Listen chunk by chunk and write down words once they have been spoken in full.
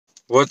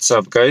What's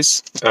up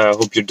guys,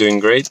 hope you're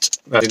doing great.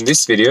 In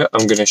this video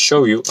I'm gonna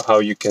show you how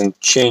you can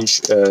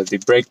change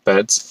the brake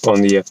pads on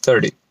the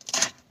F30.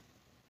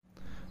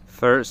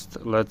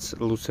 First let's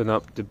loosen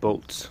up the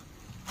bolts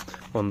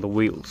on the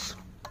wheels.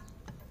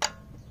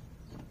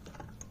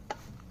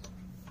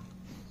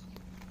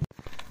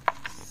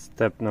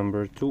 Step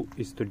number 2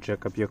 is to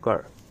jack up your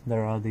car.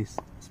 There are these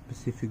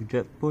specific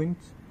jack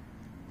points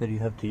that you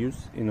have to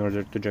use in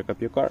order to jack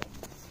up your car.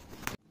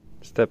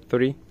 Step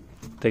 3,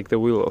 take the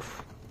wheel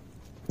off.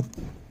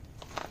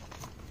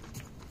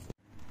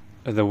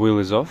 The wheel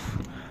is off,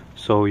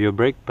 so your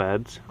brake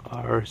pads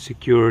are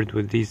secured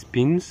with these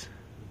pins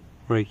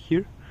right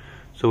here.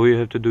 So what you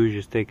have to do is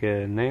just take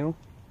a nail,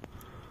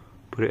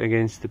 put it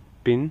against the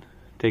pin,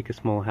 take a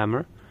small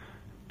hammer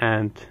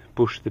and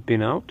push the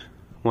pin out.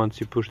 Once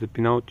you push the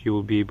pin out, you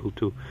will be able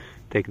to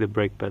take the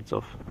brake pads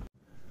off.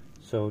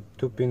 So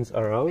 2 pins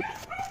are out.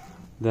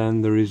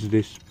 Then there is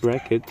this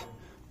bracket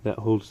that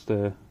holds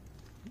the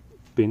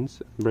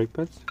pins, brake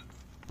pads.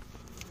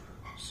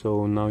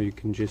 So now you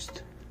can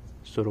just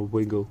sort of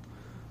wiggle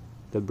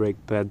the brake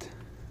pad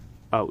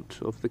out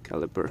of the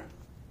caliper.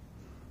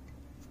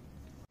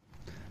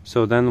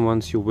 So then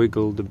once you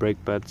wiggle the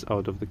brake pads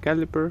out of the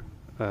caliper,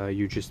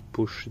 you just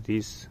push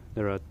these.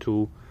 There are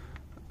 2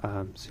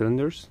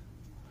 cylinders.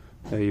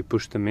 You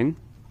push them in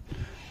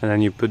and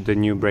then you put the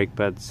new brake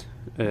pads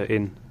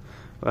in.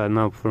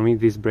 Now for me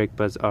these brake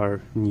pads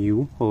are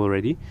new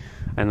already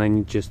and I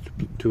need just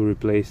to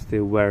replace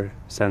the wear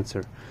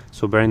sensor.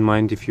 So bear in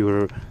mind, if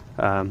you're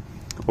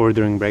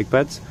ordering brake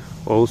pads,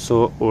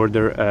 also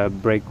order a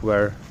brake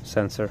wear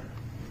sensor.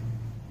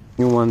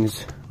 New one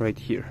is right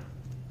here,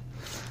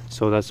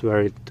 so that's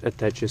where it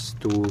attaches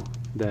to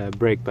the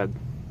brake pad,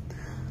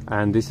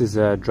 and this is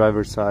a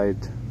driver side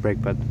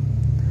brake pad,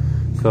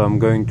 so I'm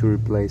going to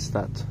replace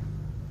that.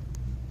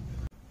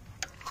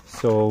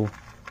 So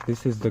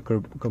this is the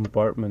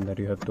compartment that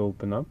you have to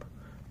open up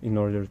in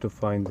order to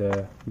find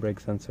the brake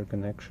sensor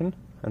connection,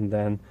 and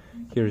then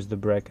here's the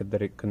bracket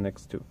that it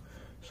connects to.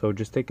 So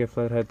just take a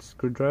flathead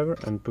screwdriver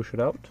and push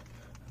it out,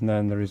 and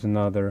then there is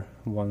another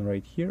one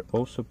right here,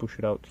 also push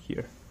it out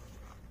here.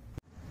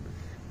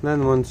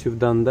 Then once you've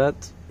done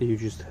that, you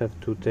just have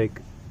to take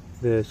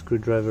the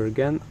screwdriver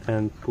again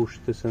and push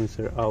the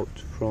sensor out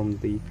from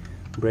the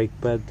brake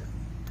pad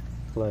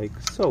like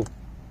so.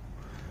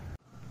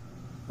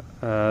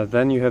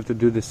 Then you have to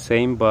do the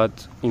same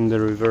but in the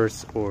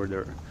reverse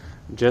order.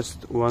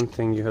 Just one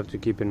thing you have to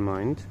keep in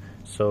mind.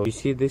 So you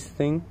see this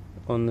thing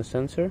on the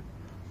sensor?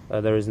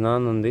 There is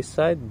none on this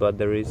side, but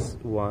there is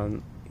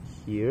one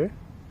here,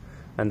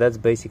 and that's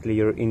basically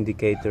your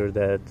indicator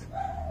that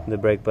the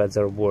brake pads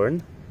are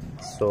worn.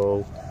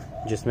 So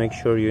just make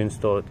sure you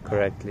install it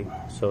correctly.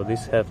 So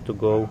this have to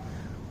go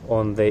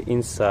on the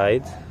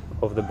inside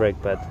of the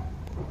brake pad.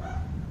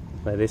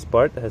 This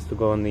part has to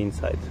go on the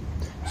inside.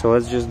 So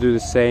let's just do the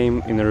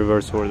same in a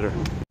reverse order.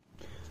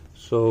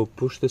 So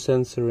push the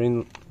sensor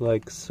in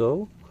like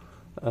so.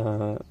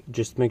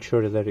 Just make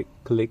sure that it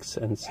clicks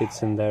and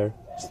sits in there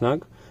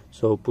snug.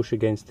 So push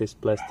against this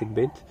plastic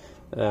bit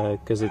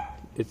because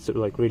it's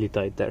like really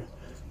tight there,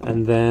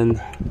 and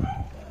then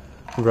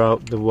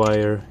route the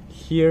wire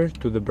here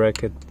to the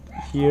bracket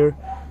here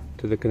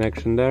to the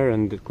connection there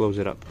and close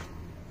it up.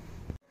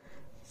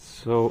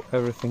 So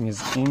everything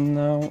is in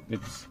now.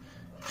 It's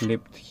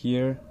clipped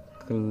here,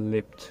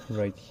 clipped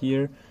right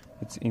here,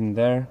 it's in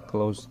there,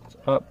 closed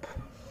up.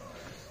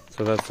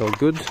 So that's all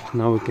good.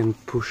 Now we can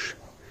push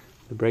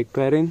the brake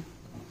pad in.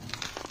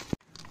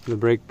 The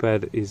brake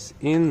pad is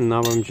in.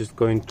 Now I'm just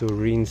going to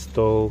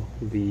reinstall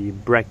the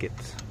bracket,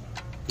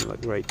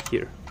 like right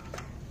here,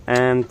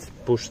 and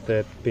push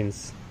the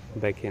pins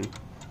back in.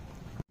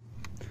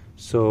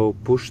 So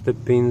push the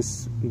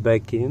pins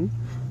back in.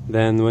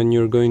 Then when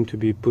you're going to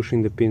be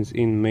pushing the pins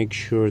in, make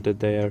sure that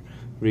they are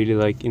really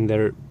like in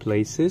their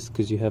places,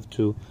 because you have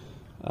to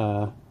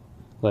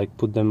like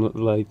put them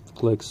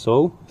like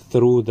so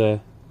through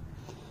the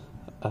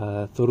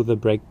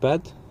brake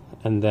pad,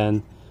 and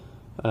then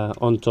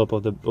on top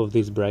of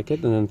this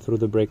bracket, and then through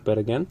the brake pad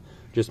again.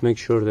 Just make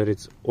sure that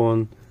it's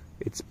on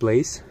its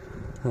place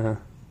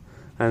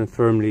and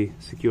firmly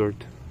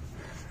secured,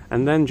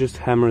 and then just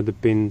hammer the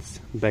pins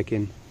back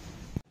in.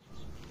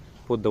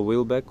 Put the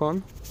wheel back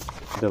on,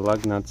 the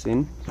lug nuts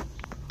in,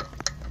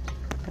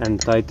 and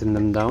tighten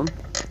them down,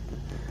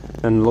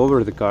 and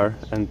lower the car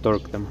and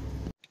torque them.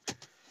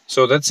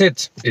 So that's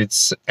it.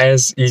 It's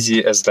as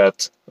easy as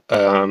that.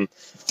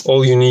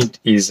 All you need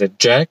is a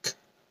jack,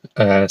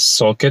 a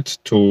socket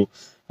to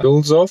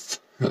wheels off,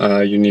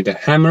 you need a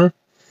hammer,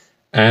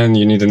 and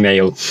you need a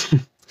nail.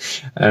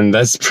 And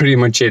that's pretty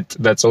much it.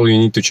 That's all you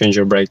need to change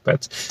your brake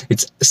pads.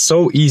 It's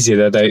so easy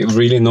that I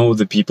really know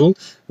the people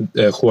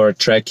who are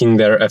tracking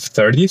their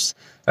F30s.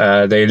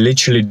 They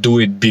literally do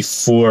it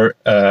before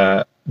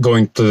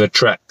going to the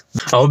track.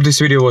 I hope this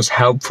video was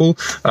helpful.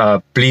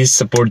 Please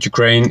support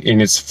Ukraine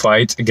in its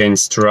fight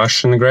against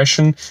Russian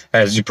aggression.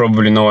 As you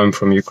probably know, I'm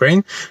from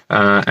Ukraine.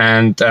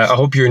 And I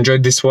hope you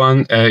enjoyed this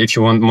one. If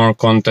you want more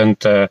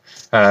content,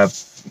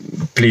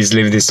 Please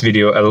leave this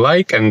video a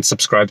like and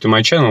subscribe to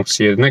my channel.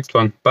 See you in the next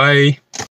one. Bye!